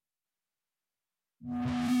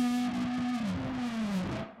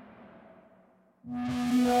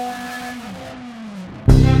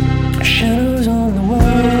Shadows on the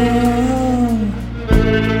wall,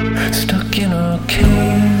 stuck in our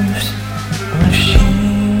caves.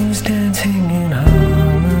 Machines dancing in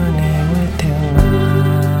harmony with their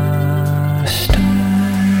masters.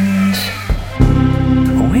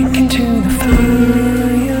 Awaken to the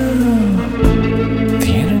fire,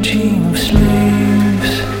 the energy of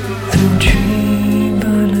slaves. The tree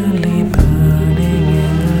violently burning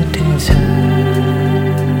in the disaster.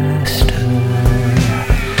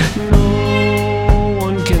 No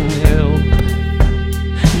one can help.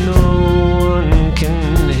 No one can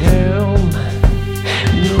help.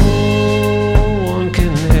 No one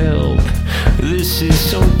can help. This is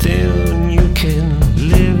something you can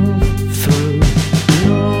live through.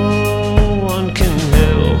 No one can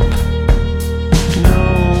help. No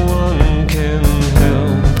one can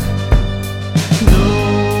help. No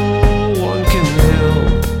one can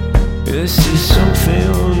help. This is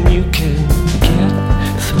something you can get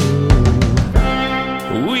through.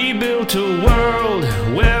 We built a world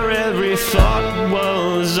where every thought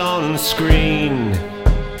was on screen,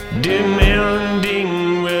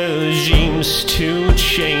 demanding regimes to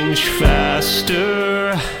change faster.